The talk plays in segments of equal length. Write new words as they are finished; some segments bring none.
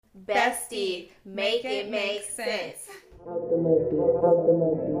Bestie, make it make sense. Out the mud beat, out the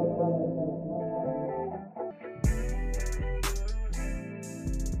mud beat.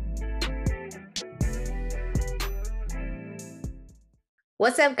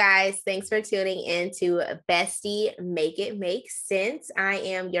 What's up, guys? Thanks for tuning in to Bestie Make It Make Sense. I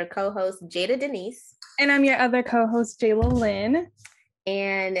am your co-host, Jada Denise. And I'm your other co-host, Jayla Lynn.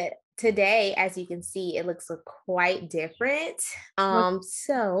 And today, as you can see, it looks quite different.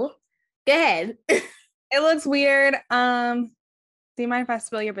 So go ahead. It looks weird. Do you mind if I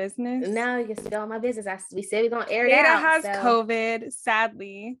spill your business? No, you can spill my business. We said we're gonna air it Jada out. has COVID,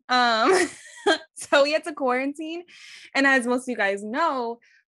 sadly. So we had to quarantine. And as most of you guys know,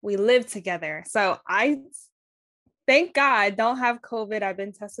 we live together. So I thank God don't have COVID. I've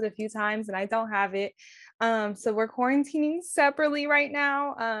been tested a few times and I don't have it. So we're quarantining separately right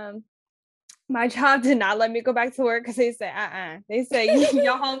now. My job did not let me go back to work because they said, They say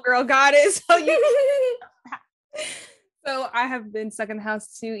your homegirl got it. So I have been stuck in the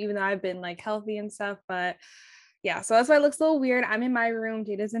house too, even though I've been like healthy and stuff. But yeah, so that's why it looks a little weird. I'm in my room,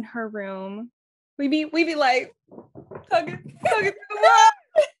 Jada's in her room. We be like hugging through the wall,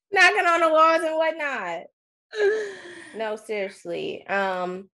 knocking on the walls and whatnot. No, seriously.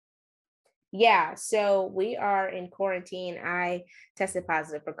 Yeah, so we are in quarantine. I tested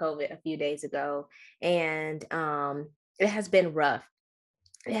positive for COVID a few days ago, and it has been rough.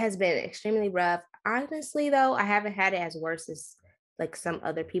 It has been extremely rough. Honestly, though, I haven't had it as worse as like some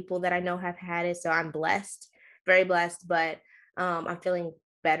other people that I know have had it. So I'm blessed, very blessed, but I'm feeling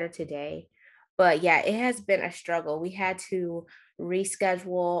better today. But yeah, it has been a struggle. We had to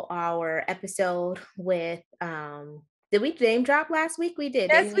reschedule our episode with did we name drop last week? We did.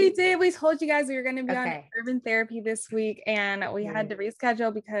 Yes, we did. We told you guys we were going to be on Okay. urban therapy this week, and we had to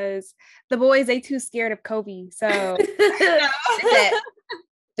reschedule because the boys, they too scared of Kobe. So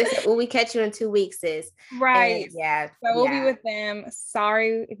well, we catch you in 2 weeks, sis. Right. And yeah. So we'll be with them.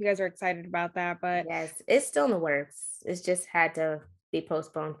 Sorry if you guys are excited about that, but yes, it's still in the works. It's just had to be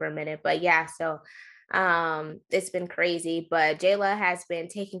postponed for a minute. But yeah, so it's been crazy. But Jayla has been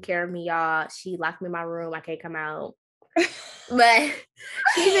taking care of me, y'all. She locked me in my room. I can't come out. But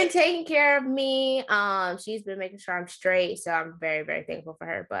she's been taking care of me. She's been making sure I'm straight. So I'm very, very thankful for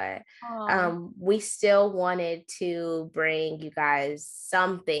her. But we still wanted to bring you guys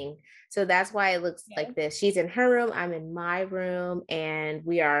something. So that's why it looks like this. She's in her room, I'm in my room, and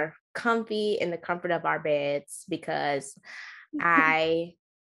we are comfy in the comfort of our beds because I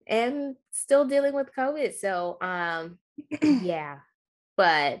am still dealing with COVID. So yeah.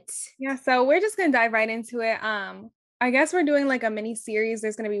 But yeah, so we're just gonna dive right into it. I guess we're doing like a mini series.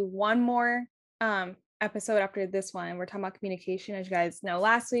 There's going to be one more episode after this one. We're talking about communication. As you guys know,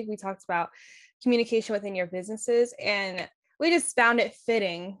 last week we talked about communication within your businesses, and we just found it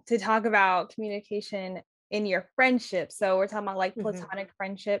fitting to talk about communication in your friendships. So we're talking about like platonic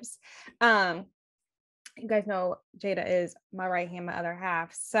friendships. You guys know Jada is my right hand, my other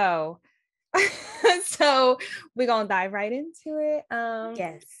half. So we're going to dive right into it.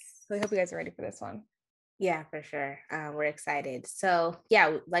 yes. So I hope you guys are ready for this one. Yeah, for sure. We're excited. So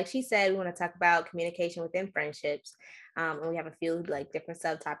yeah, like she said, we want to talk about communication within friendships. And we have a few like different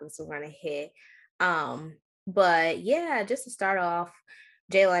subtopics we're going to hit. But yeah, just to start off,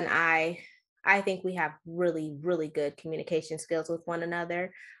 Jayla and I think we have really, really good communication skills with one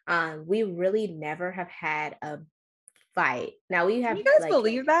another. We really never have had a fight. Now we have. You guys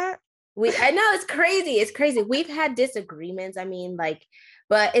believe that? I know it's crazy. It's crazy. We've had disagreements. I mean, like,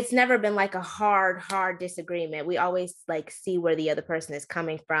 but it's never been like a hard disagreement. We always like see where the other person is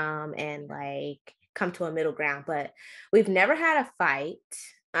coming from and like come to a middle ground, but we've never had a fight.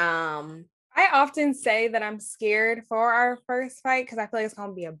 I often say that I'm scared for our first fight because I feel like it's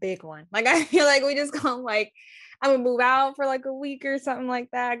gonna be a big one. Like I feel like we just gonna like I'm gonna move out for like a week or something like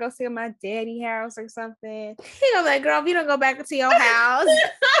that. Go stay at my daddy house or something. He gonna like, girl, if you don't go back to your house.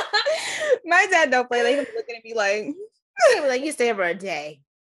 My dad don't play. They looking at me like you stay for a day.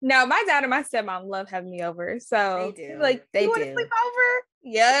 No, my dad and my stepmom love having me over. So they do. Like they want to sleep over?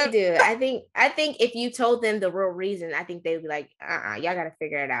 Yeah, they do. I think if you told them the real reason, I think they would be like, y'all gotta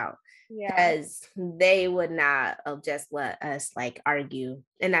figure it out. Because they would not just let us like argue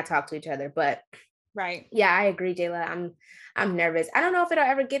and not talk to each other. But right. Yeah, I agree, Jayla. I'm nervous. I don't know if it'll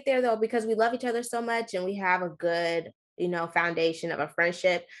ever get there though, because we love each other so much and we have a good, foundation of a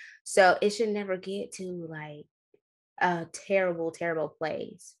friendship. So it should never get to like a terrible, terrible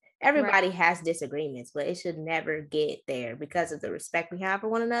place. Everybody has disagreements, but it should never get there because of the respect we have for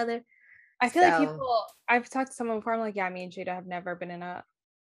one another. I feel like I've talked to someone before, I'm like, yeah, me and Jada have never been in a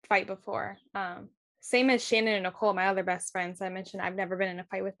fight before. same as Shannon and Nicole, my other best friends. I mentioned I've never been in a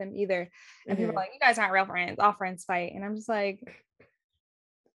fight with them either. And people are like, you guys aren't real friends. All friends fight. And I'm just like,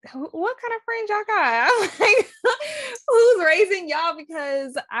 what kind of friends y'all got? I'm like, who's raising y'all?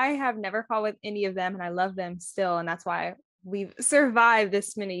 Because I have never fought with any of them and I love them still. And that's why we've survived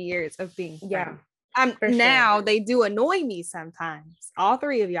this many years of being friends. Now sure. they do annoy me sometimes. All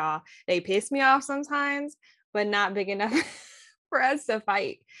three of y'all, they piss me off sometimes, but not big enough for us to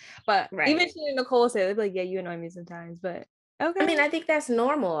fight. But even she and Nicole said, they'd be like, yeah, you annoy me sometimes, but okay. I mean, I think that's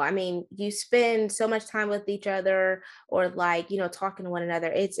normal. I mean, you spend so much time with each other or like, talking to one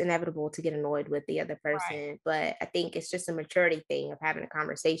another. It's inevitable to get annoyed with the other person. Right. But I think it's just a maturity thing of having a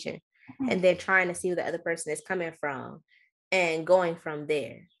conversation and then trying to see where the other person is coming from and going from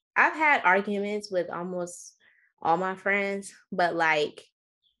there. I've had arguments with almost all my friends, but like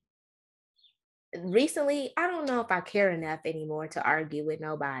recently, I don't know if I care enough anymore to argue with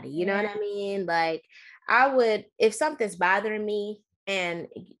nobody. You know what I mean? Like, I would, if something's bothering me, and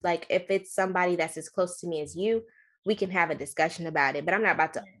like if it's somebody that's as close to me as you, we can have a discussion about it. But I'm not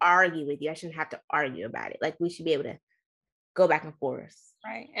about to argue with you. I shouldn't have to argue about it. Like, we should be able to go back and forth.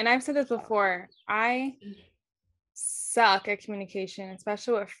 Right. And I've said this before. I suck at communication,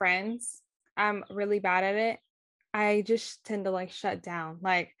 especially with friends. I'm really bad at it. I just tend to like shut down.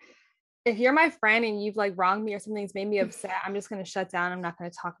 Like, if you're my friend and you've like wronged me or something's made me upset, I'm just going to shut down. I'm not going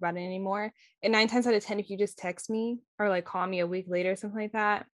to talk about it anymore. And 9 times out of 10, if you just text me or like call me a week later or something like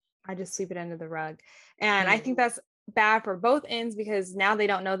that, I just sweep it under the rug. And I think that's bad for both ends because now they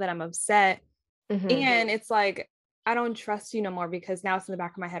don't know that I'm upset. And it's like, I don't trust you no more because now it's in the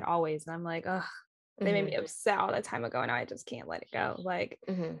back of my head always. And I'm like, ugh, they made me upset all that time ago. And I just can't let it go. Like,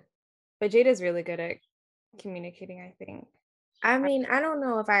 but Jada's really good at communicating, I think. I mean, I don't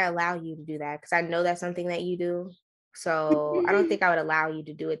know if I allow you to do that because I know that's something that you do. So I don't think I would allow you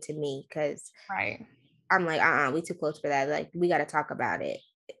to do it to me because Right. I'm like, we too close for that. Like, we got to talk about it.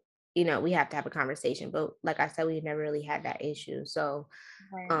 We have to have a conversation. But like I said, we've never really had that issue. So,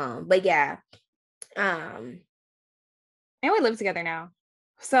 but yeah. And we live together now.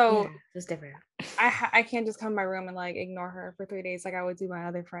 So it's different. I can't just come to my room and like ignore her for 3 days like I would do my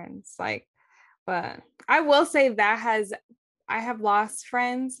other friends. Like, but I will say I have lost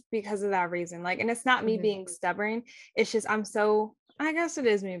friends because of that reason. Like, and it's not me being stubborn. It's just I guess it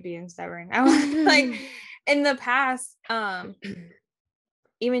is me being stubborn. I was like in the past,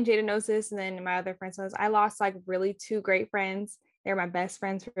 even Jada knows this, and then my other friends knows I lost like really 2 great friends. They were my best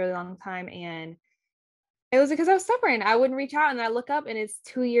friends for a really long time. And it was because I was stubborn. I wouldn't reach out and I look up and it's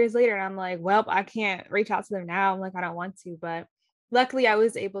 2 years later and I'm like, well, I can't reach out to them now. I'm like, I don't want to, but luckily I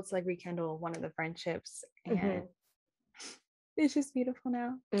was able to like rekindle one of the friendships and it's just beautiful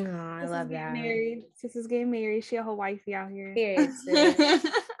now. Oh, I love that. Married. Sis is getting married. She a whole wifey out here.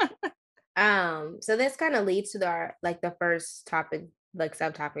 So this kind of leads to the first topic, like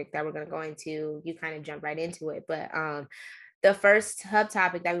subtopic that we're gonna go into. You kind of jump right into it, but the first hub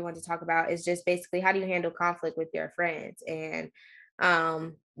topic that we want to talk about is just basically how do you handle conflict with your friends? And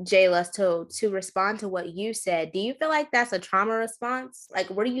Jayla, to respond to what you said, do you feel like that's a trauma response? Like,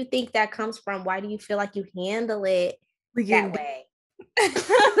 where do you think that comes from? Why do you feel like you handle it that way?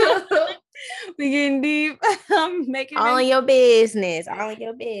 We getting deep. Making all in your business. All in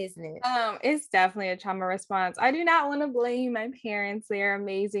your business. It's definitely a trauma response. I do not want to blame my parents. They are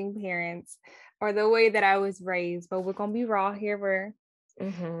amazing parents, or the way that I was raised. But we're gonna be raw here. We're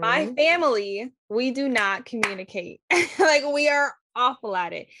my family. We do not communicate. Like, we are awful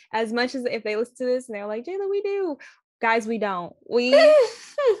at it. As much as if they listen to this and they're like, Jayla, we do. Guys, we don't. We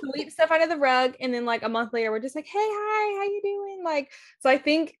sweep stuff under the rug, and then like a month later, we're just like, hey, hi, how you doing? Like, so I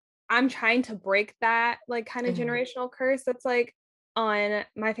think I'm trying to break that like kind of generational curse that's like on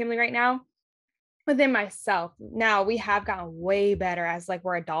my family right now within myself. Now we have gotten way better as like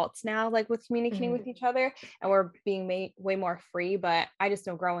we're adults now, like with communicating with each other, and we're being made way more free. But I just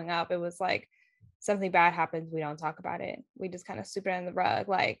know growing up, it was like something bad happens, we don't talk about it. We just kind of sweep it under the rug,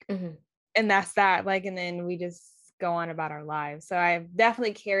 like, and that's that. Like, and then we just go on about our lives. So I've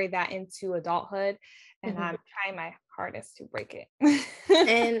definitely carried that into adulthood, and I'm trying my hardest to break it.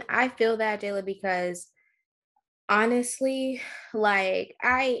 And I feel that, Jayla, because honestly, like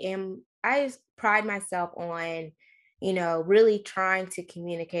I pride myself on, really trying to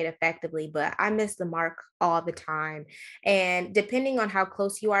communicate effectively, but I miss the mark all the time. And depending on how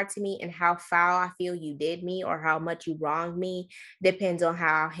close you are to me and how foul I feel you did me or how much you wronged me, depends on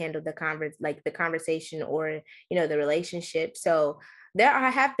how I handle the conversation or, the relationship. So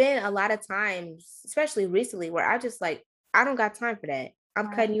have been a lot of times, especially recently, where I don't got time for that.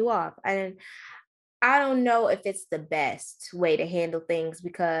 I'm cutting you off. And I don't know if it's the best way to handle things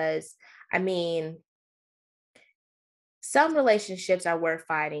because I mean, some relationships are worth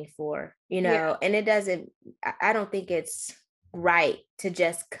fighting for, Yeah. and it doesn't, I don't think it's right to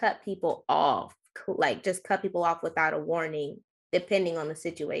just cut people off, like just cut people off without a warning, depending on the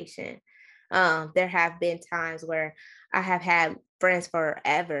situation. There have been times where I have had friends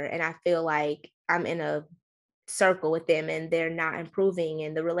forever and I feel like I'm in a circle with them and they're not improving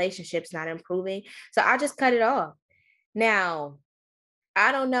and the relationship's not improving. So I just cut it off. Now,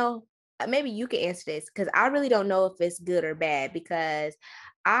 I don't know. Maybe you can answer this because I really don't know if it's good or bad because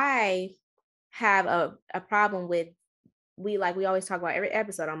I have a problem with we always talk about every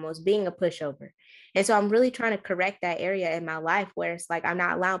episode almost being a pushover. And so I'm really trying to correct that area in my life where it's like I'm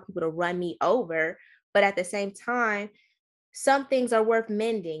not allowing people to run me over, but at the same time, some things are worth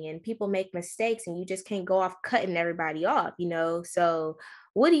mending and people make mistakes and you just can't go off cutting everybody off. So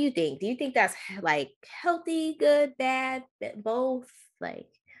what do you think? Do you think that's like healthy, good, bad, both? Like,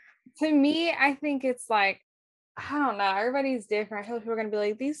 To me, I think it's like, I don't know. Everybody's different. I feel like people are gonna be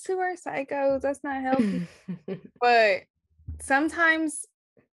like, these two are psychos. That's not healthy. But sometimes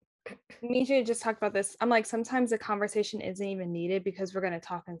me and you just talked about this. I'm like, sometimes the conversation isn't even needed because we're gonna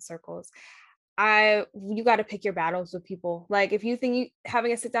talk in circles. You got to pick your battles with people. Like if you think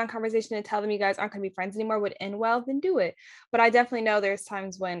having a sit down conversation and tell them you guys aren't going to be friends anymore would end well, then do it. But I definitely know there's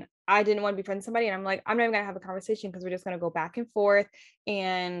times when I didn't want to be friends with somebody and I'm like, I'm not even going to have a conversation because we're just going to go back and forth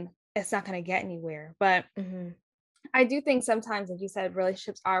and it's not going to get anywhere. But mhm, I do think sometimes, like you said,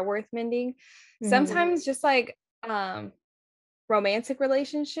 relationships are worth mending. mhm, Sometimes just like romantic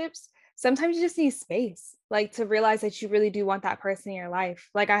relationships, sometimes you just need space, like to realize that you really do want that person in your life.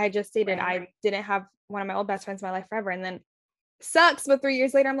 Like I had just stated, right. I didn't have one of my old best friends in my life forever. And then sucks, but 3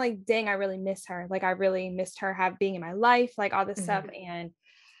 years later, I'm like, dang, I really miss her. Like I really missed her being in my life, like all this stuff. Mhm, And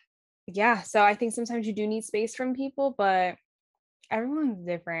yeah, so I think sometimes you do need space from people, but everyone's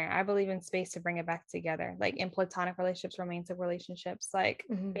different. I believe in space to bring it back together, like in platonic relationships, romantic relationships, like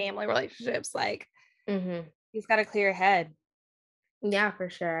mhm, family relationships, like mhm. you've got to clear your head. Yeah, for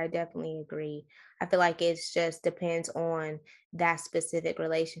sure. I definitely agree. I feel like it's just depends on that specific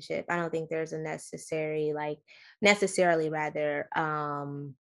relationship. I don't think there's a necessarily rather,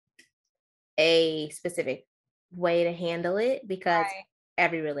 a specific way to handle it because Right.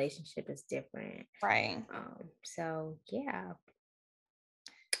 every relationship is different. Right. So yeah.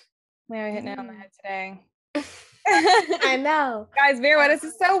 We are hitting it on the Mm. head today. I know. Guys, bear with Uh, us.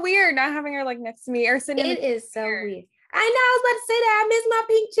 It's so weird not having her like next to me or sitting in the It is so chair. weird. I know I was about to say that. I miss my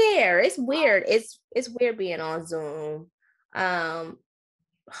pink chair. It's weird. It's weird being on Zoom. Um,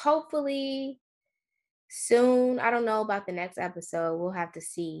 Hopefully soon. I don't know about the next episode. We'll have to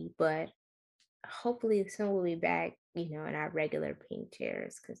see, but hopefully soon we'll be back, in our regular pink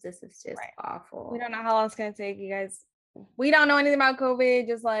chairs because this is just Right. We awful. don't know how long it's gonna take, you guys. We don't know anything about COVID,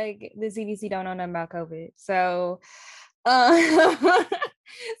 just like the CDC don't know nothing about COVID. So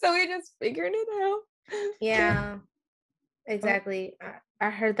so we're just figuring it out. Yeah, Oh, exactly. I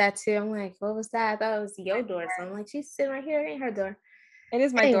heard that too. I'm like, what was that? I thought it was my your door. So door. I'm like, she's sitting right here. It ain't her door. It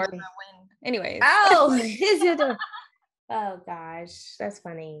is my door in Anyway. the wind. Anyways. Oh, it's your door. Oh gosh, that's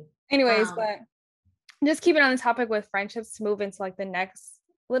funny. Anyways, Um, but just keeping on the topic with friendships to move into like the next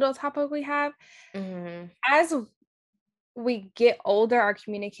little topic we have. mhm, As we get older, our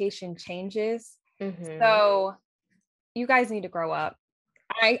communication changes. mhm, So you guys need to grow up.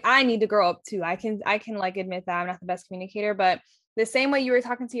 I need to grow up too. I can like admit that I'm not the best communicator, but the same way you were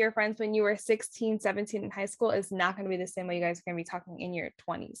talking to your friends when you were 16, 17 in high school is not going to be the same way you guys are going to be talking in your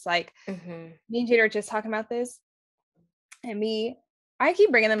 20s. Like mhm. me and Jada are just talking about this, and I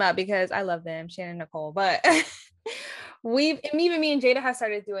keep bringing them up because I love them, Shannon and Nicole, but even me and Jada have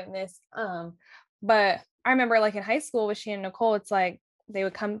started doing this. But I remember like in high school with Shannon and Nicole, it's like we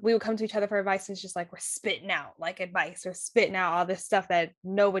would come to each other for advice. And it's just like we're spitting out like advice or spitting out all this stuff that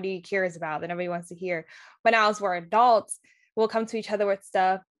nobody cares about, that nobody wants to hear. But now as we're adults, we'll come to each other with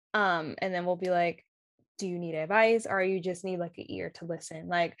stuff. And then we'll be like, do you need advice or you just need like an ear to listen?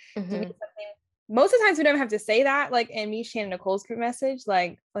 Like, do you need Mhm. something? Most of the times we don't have to say that. Like in me, Shannon, Nicole's group message,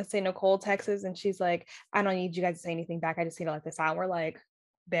 like let's say Nicole texts and she's like, I don't need you guys to say anything back. I just need to let this out. We're like,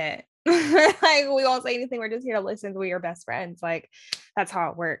 bet. Like we won't say anything. We're just here to listen. We're your best friends. Like that's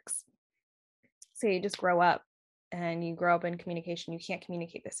how it works. So you just grow up and you grow up in communication. You can't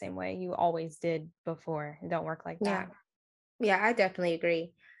communicate the same way you always did before. It don't work like Yeah. that. Yeah, I definitely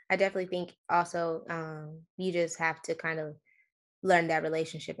agree. I definitely think also you just have to kind of learn that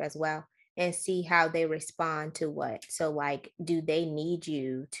relationship as well and see how they respond to what. So like, do they need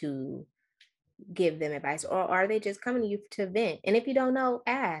you to give them advice or are they just coming to you to vent? And if you don't know,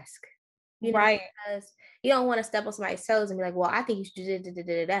 ask. Right. Because you don't want to step on somebody's toes and be like, well, I think you should do da, da,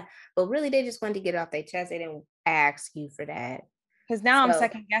 da, da, da. But really they just wanted to get it off their chest. They didn't ask you for that. Because now I'm So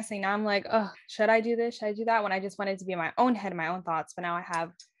second guessing. Now I'm like, oh, should I do this? Should I do that? When I just wanted to be in my own head, my own thoughts. But now I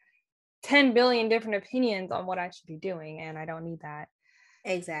have 10 billion different opinions on what I should be doing. And I don't need that.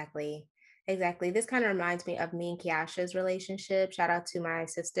 exactly. Exactly. This kind of reminds me of me and Kiasha's relationship. Shout out to my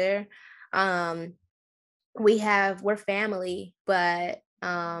sister. Um, we're family, but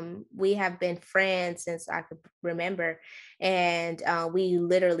we have been friends since I could remember. And we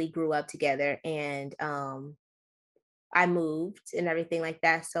literally grew up together, and I moved and everything like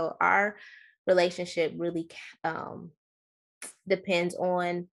that. So our relationship really um depends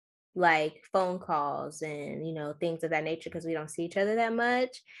on like phone calls and things of that nature because we don't see each other that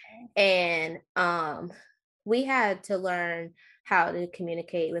much. And we had to learn how to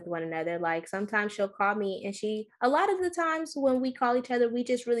communicate with one another. Like sometimes she'll call me, and a lot of the times when we call each other, we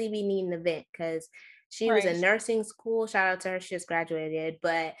just really be needing a vent because she was Right. in nursing school. Shout out to her, she just graduated,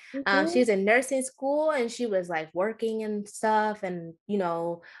 but she Mhm. was in nursing school and she was like working and stuff, and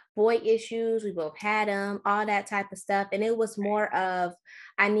boy issues. We both had them, all that type of stuff, and it was more of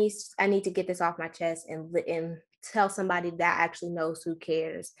I need to get this off my chest and tell somebody that actually knows who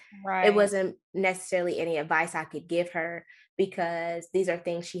cares. It Right. wasn't necessarily any advice I could give her because these are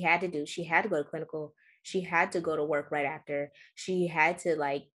things she had to do. She had to go to clinical. She had to go to work right after. She had to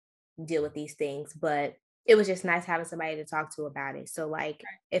like deal with these things, but it was just nice having somebody to talk to about it. So like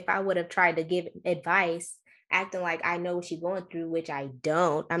if I would have tried to give advice acting like I know what she's going through, which I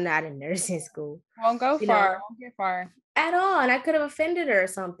don't. I'm not in nursing school, Won't go you far. know, Won't get far. at all. And I could have offended her or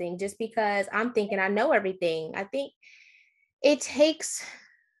something just because I'm thinking I know everything. I think it takes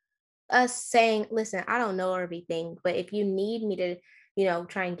us saying, listen, I don't know everything, but if you need me to,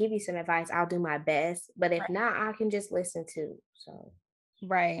 try and give you some advice, I'll do my best. But if not, I can just listen too. So,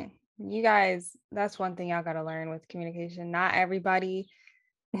 Right. You guys, that's one thing y'all got to learn with communication. Not everybody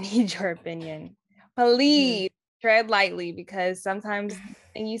needs your opinion. mhm, Please tread lightly because sometimes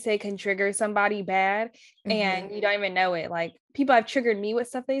thing you say can trigger somebody bad mhm, and you don't even know it. Like people have triggered me with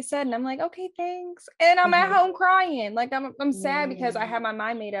stuff they said, and I'm like, okay, thanks. And I'm at mhm, home crying. Like I'm sad because I mm, had my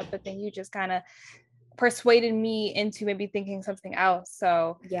mind made up, but then you just kind of persuaded me into maybe thinking something else.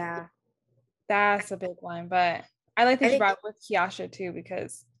 So yeah. that's a big one. But I like I that you think, brought up with Kiasha too,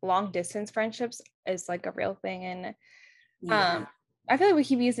 because long distance friendships is like a real thing. And yeah. I feel like we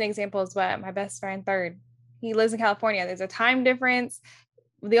keep using examples, but my best friend third, he lives in California. There's a time difference.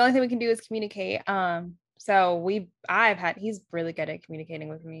 The only thing we can do is communicate. So he's really good at communicating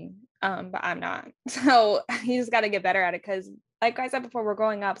with me. But I'm not. So he just got to get better at it because like I said before, we're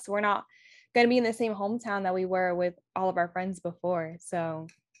growing up. So we're not going to be in the same hometown that we were with all of our friends before. So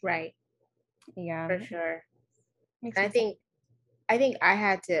Right. yeah, For sure. makes And me sad. I think I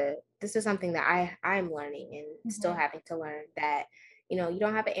had to, this is something that I'm learning and still Mhm. having to learn that, you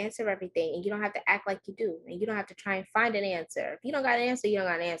don't have to answer everything and you don't have to act like you do. And you don't have to try and find an answer. If you don't got an answer, you don't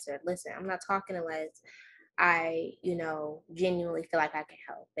got an answer. Listen, I'm not talking unless I, genuinely feel like I can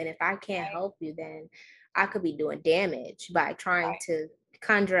help. And if I can't help you, then I could be doing damage by trying to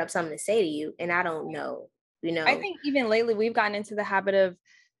conjure up something to say to you. And I don't know, you I know. think even lately we've gotten into the habit of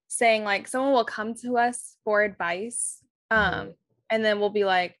saying like someone will come to us for advice, Mhm. and then we'll be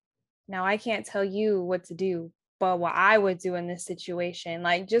like, now I can't tell you what to do, but what I would do in this situation,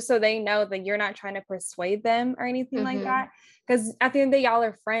 like just so they know that you're not trying to persuade them or anything like Mhm. that. Because at the end of the day, y'all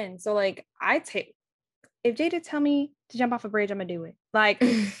are friends. So like I take if Jada tell me to jump off a bridge, I'm gonna do it. Like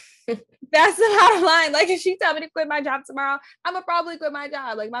that's the bottom line. Like if she tell me to quit my job tomorrow, I'm gonna probably quit my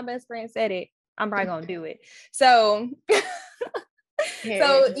job. Like my best friend said it. I'm probably gonna do it. So so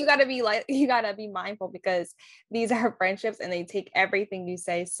Period. you gotta be mindful because these are friendships and they take everything you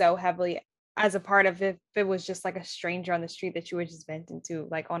say so heavily as a part of if it was just like a stranger on the street that you were just venting to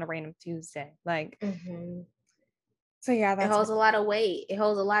like on a random Tuesday. Like Mhm. so yeah, It that's holds a lot of weight. It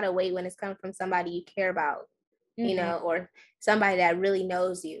holds a lot of weight when it's coming from somebody you care about, mm-hmm. or somebody that really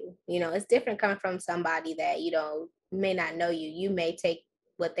knows you. It's different coming from somebody that, may not know you. You may take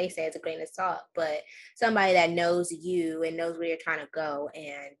what they say as a grain of salt, but somebody that knows you and knows where you're trying to go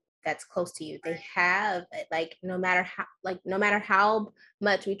and that's close to you, they have like no matter how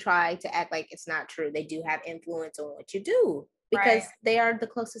much we try to act like it's not true, they do have influence on what you do Right. because they are the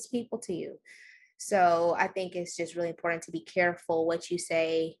closest people to you. So I think it's just really important to be careful what you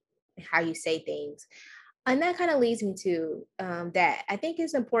say, how you say things. And that kind of leads me to that I think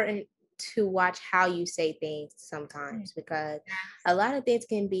it's important to watch how you say things Mm. sometimes because a lot of things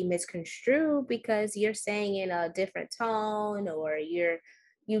can be misconstrued because you're saying in a different tone or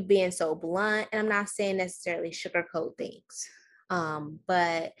you being so blunt. And I'm not saying necessarily sugarcoat things,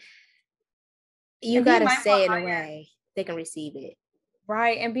 but you And be got to mindful say it in a way they can receive it.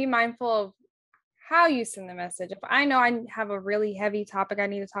 right and be mindful of how you send the message. If I know I have a really heavy topic I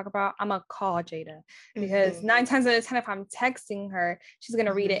need to talk about, I'm gonna call Jada, because 9 times out of 10, if I'm texting her, she's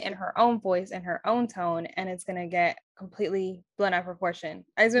gonna read it in her own voice and her own tone, and it's gonna get completely blown out of proportion.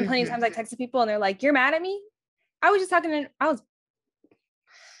 There's been plenty of times I texted people and they're like, "You're mad at me?" I was just talking to, I was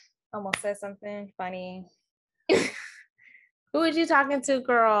almost said something funny. Who was you talking to,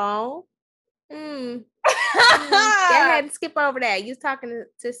 girl? Go ahead and skip over that. You was talking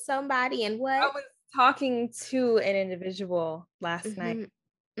to somebody and what? I was talking to an individual last night.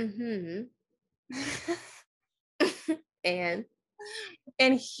 And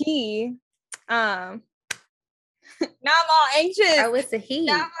he now I'm all anxious. Oh, it's a he.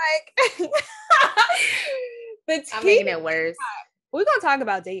 Now I'm like I'm making it worse. We're gonna talk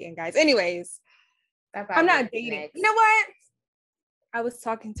about dating, guys. Anyways, I'm not dating. Next. You know what? I was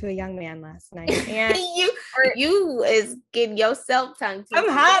talking to a young man last night, and you is getting yourself tongue. I'm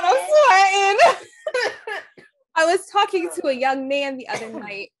hot. I'm sweating. I was talking to a young man the other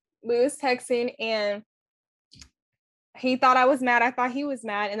night. We was texting, and he thought I was mad. I thought he was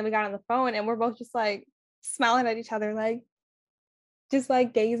mad, and then we got on the phone, and we're both just like smiling at each other, like just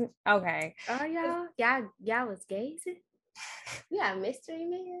like gazing. Okay. Oh, y'all was gazing. Yeah, mystery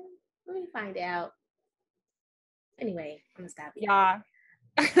man. Let me find out. Anyway, I'm gonna stop you. Yeah.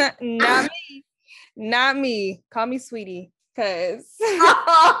 Not me. Call me sweetie, cause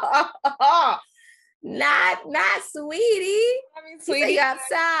not sweetie. I mean, sweetie, you're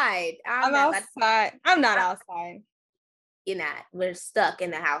outside. I'm outside. I'm not outside. You're not. We're stuck in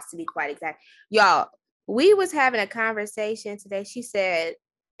the house, to be quite exact. Y'all, we was having a conversation today. She said,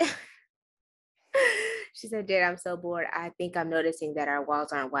 Dad, I'm so bored. I think I'm noticing that our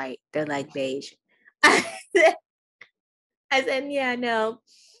walls aren't white. They're like beige. I said, yeah, no.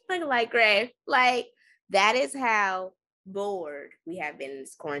 Like gray. Like, that is how bored we have been in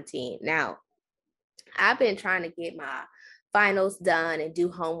this quarantine. Now, I've been trying to get my finals done and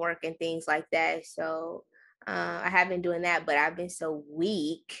do homework and things like that. So I have been doing that, but I've been so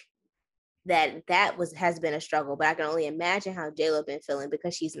weak that has been a struggle. But I can only imagine how Jayla been feeling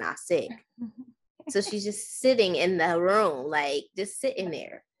because she's not sick. So she's just sitting in the room, like just sitting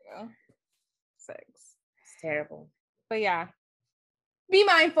there. It's terrible. But yeah, be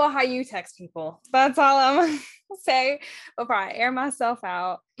mindful how you text people. That's all I'm gonna say before I air myself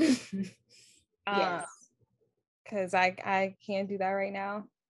out. Yes. Because I can't do that right now.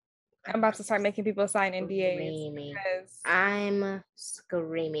 I'm about to start making people sign NDAs. I'm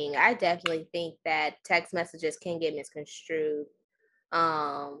screaming. I definitely think that text messages can get misconstrued.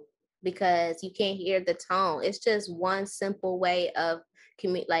 Because you can't hear the tone. It's just one simple way of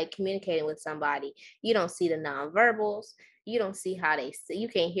communicating with somebody. You don't see the nonverbals. You don't see how you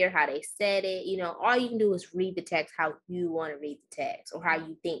can't hear how they said it. You know, all you can do is read the text how you want to read the text or how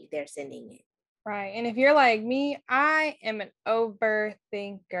you think they're sending it. Right. And if you're like me, I am an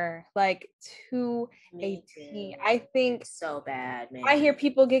overthinker, like to a T. I think so bad, man. I hear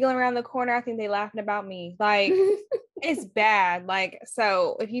people giggling around the corner. I think they laughing about me. Like it's bad. Like,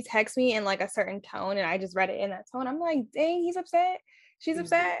 so if you text me in like a certain tone and I just read it in that tone, I'm like, dang, he's upset. She's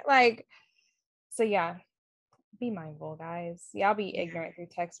upset. Like, so yeah, be mindful, guys. Y'all be ignorant through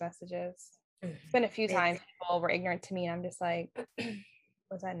text messages. It's been a few times people were ignorant to me, and I'm just like,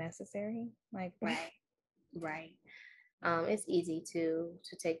 was that necessary? Like, right. It's easy to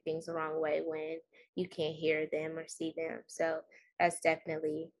take things the wrong way when you can't hear them or see them. So that's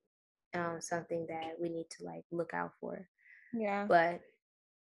definitely something that we need to like look out for. Yeah. But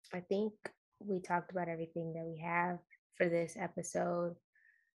I think we talked about everything that we have for this episode.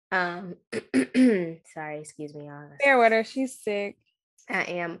 Sorry, excuse me, y'all. Bear with her. She's sick. I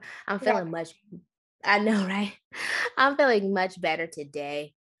am. I'm feeling I know, right? I'm feeling much better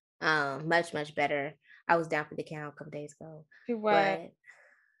today. Much better. I was down for the count a couple days ago. But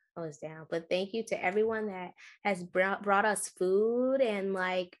I was down. But thank you to everyone that has brought us food and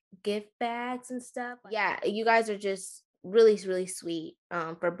like gift bags and stuff. Yeah, you guys are just really, really sweet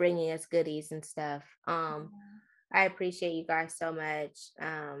for bringing us goodies and stuff. I appreciate you guys so much.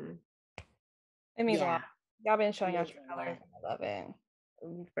 It means a lot. Y'all been showing your true colors. I love it.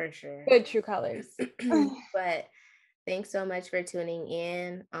 For sure. Good true colors. But thanks so much for tuning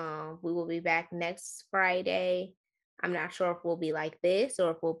in. We will be back next Friday. I'm not sure if we'll be like this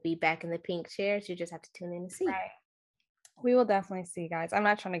or if we'll be back in the pink chairs. You just have to tune in and see. Right. We will definitely see, guys. I'm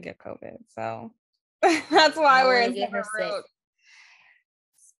not trying to get COVID, so that's why we're in different roads.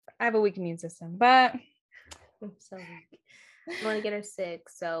 I have a weak immune system, but I'm so weak. I want to get her sick,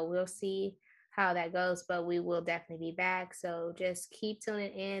 so we'll see how that goes, but we will definitely be back. So just keep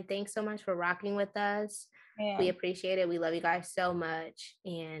tuning in. Thanks so much for rocking with us. We appreciate it. We love you guys so much,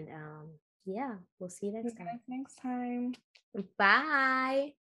 and Yeah, we'll see you See next you time. guys next time.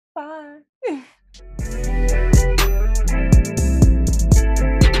 Bye. Bye.